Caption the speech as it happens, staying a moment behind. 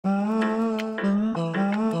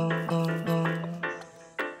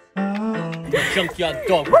junkyard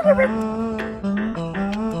dog. Harder,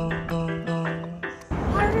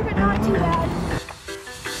 but not too bad.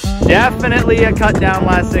 Definitely a cut down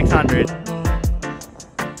last 600.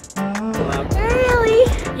 Really?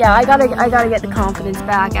 Yeah, I gotta get the confidence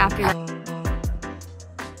back after that.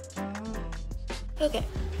 Okay.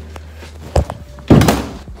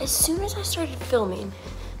 As soon as I started filming,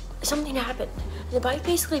 something happened. The bike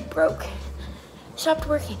basically broke. Stopped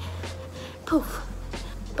working. Poof.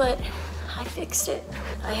 But I fixed it.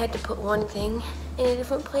 I had to put one thing in a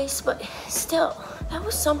different place, but still, that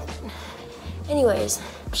was something. Anyways,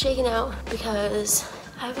 I'm shaking out because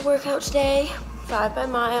I have a workout today, 5 by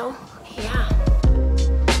mile. Yeah.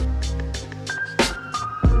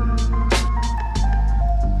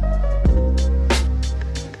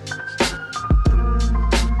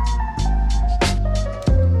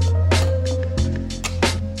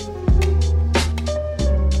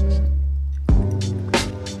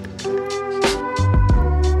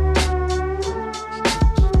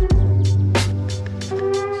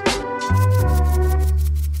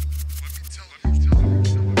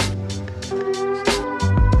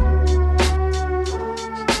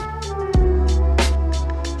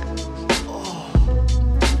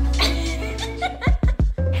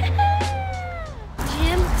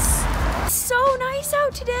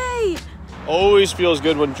 Today. Always feels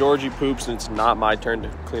good when Georgie poops and it's not my turn to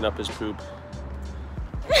clean up his poop.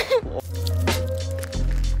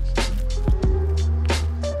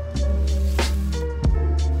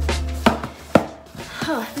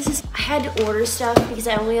 I had to order stuff because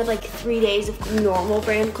I only had like 3 days of NNormal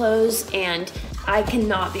brand clothes and I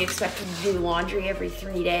cannot be expected to do laundry every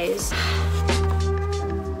 3 days.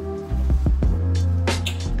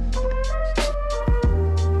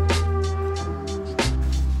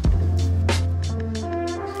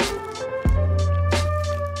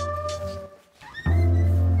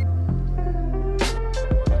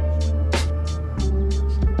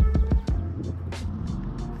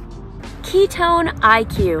 Ketone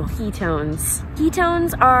IQ, ketones.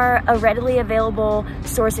 Ketones are a readily available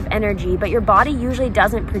source of energy, but your body usually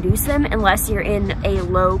doesn't produce them unless you're in a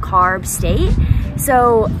low carb state.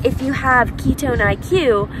 So if you have ketone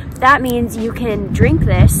IQ, that means you can drink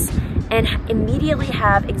this and immediately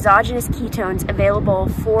have exogenous ketones available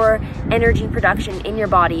for energy production in your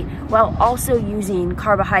body while also using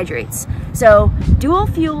carbohydrates. So dual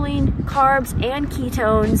fueling carbs and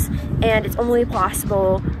ketones, and it's only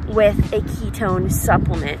possible with a ketone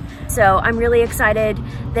supplement. So I'm really excited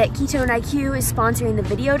that Ketone IQ is sponsoring the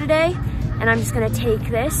video today, and I'm just gonna take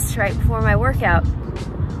this right before my workout.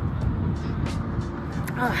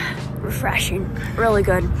 Refreshing, really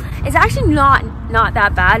good. It's actually not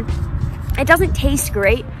that bad. It doesn't taste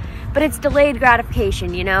great, but it's delayed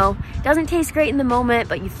gratification, you know? It doesn't taste great in the moment,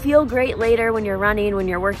 but you feel great later when you're running, when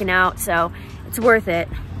you're working out, so it's worth it.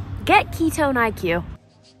 Get Ketone IQ.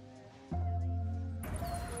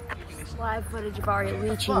 Live footage of Ari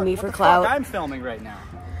leeching me for clout. I'm filming right now.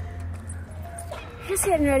 Just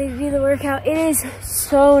getting ready to do the workout. It is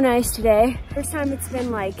so nice today. First time it's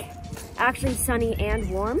been like actually sunny and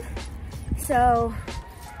warm. So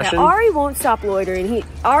yeah, Ari won't stop loitering.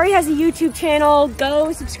 Ari has a YouTube channel.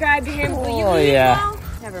 Go subscribe to him. Oh yeah.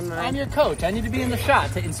 Never mind. I'm your coach. I need to be in the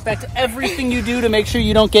shot to inspect everything you do to make sure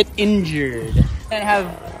you don't get injured and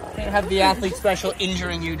have the athlete special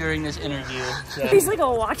injuring you during this interview. So. He's like a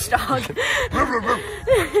watchdog.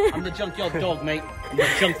 I'm the junkyard dog, mate. I'm the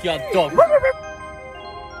junkyard dog. Alright.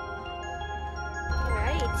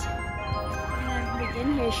 I'm gonna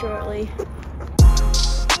begin here shortly.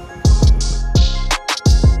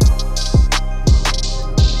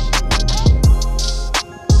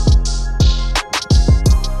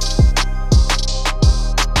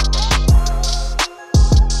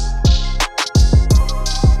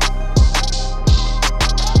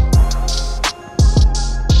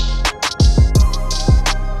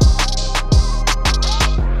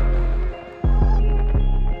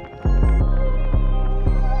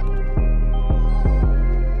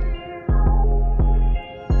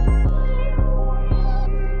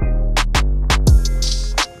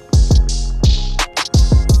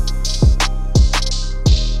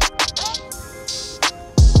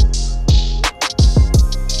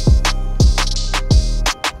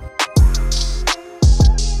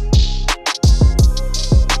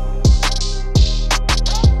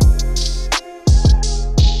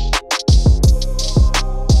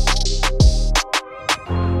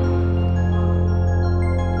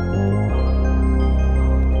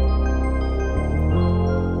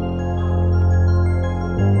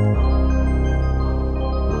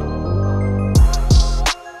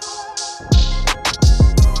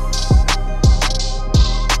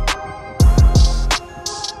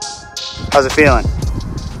 How's it feeling?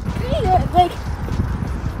 Pretty good. Like,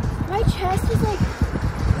 my chest is like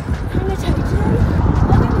kind of tight today.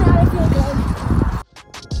 Other than that, I feel good.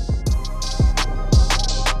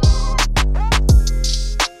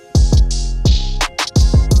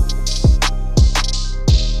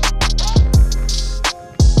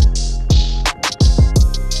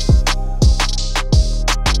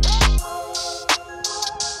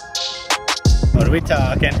 What are we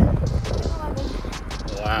talking?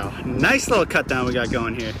 Wow, nice little cut down we got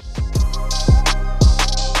going here.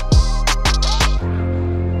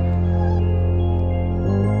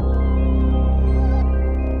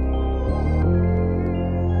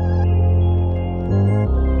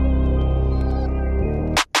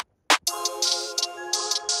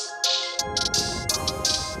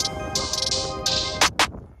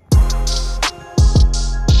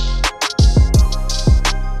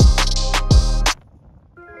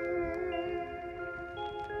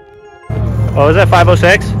 What was that,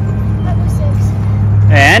 506?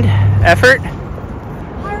 506. And effort?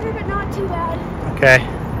 Harder, but not too bad. Okay.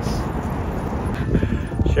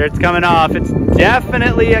 Shirt's coming off. It's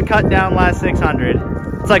definitely a cut down last 600.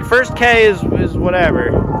 It's like first K is whatever.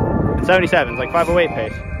 And 77 is like 508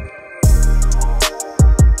 pace.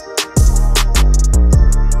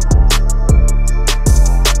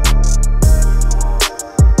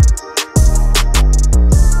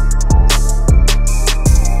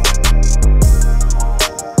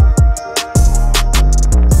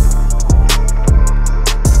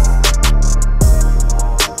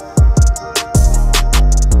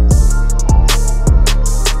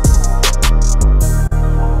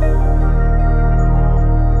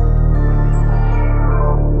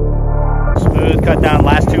 Cut down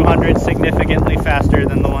last 200 significantly faster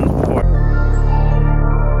than the ones before.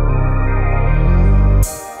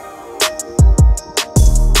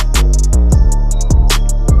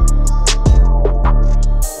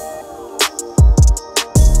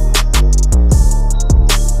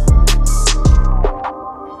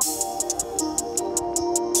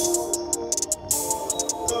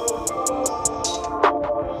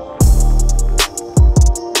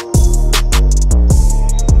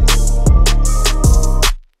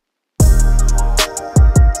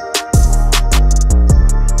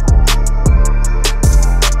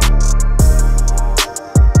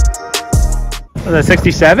 Was that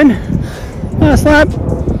 67? Last lap?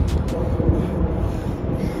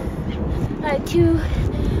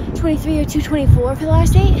 223 or 224 for the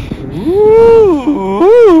last 8.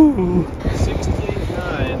 Ooh.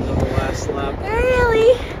 69 on the last lap.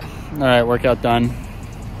 Really? All right, workout done.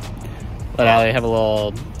 Let Allie have a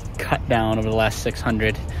little cut down over the last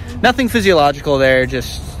 600. Nothing physiological there,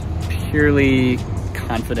 just purely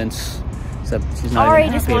confidence. Except she's not Already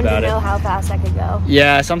even just happy wanted about to know it. how fast I could go.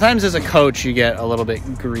 Yeah, sometimes as a coach you get a little bit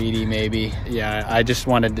greedy maybe. Yeah, I just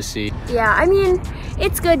wanted to see. Yeah, I mean,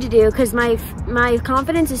 it's good to do because my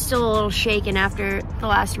confidence is still a little shaken after the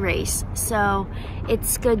last race. So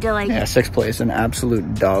it's good to like... Yeah, 6th place, an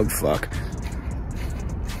absolute dog fuck.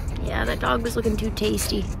 Yeah, that dog was looking too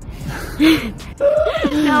tasty.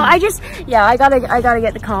 No, I gotta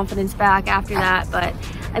get the confidence back after that. But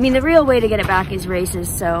I mean, the real way to get it back is races.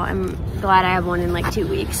 So I'm glad I have one in like 2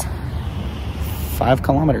 weeks. 5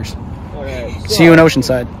 kilometers. All right. See you in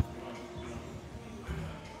Oceanside.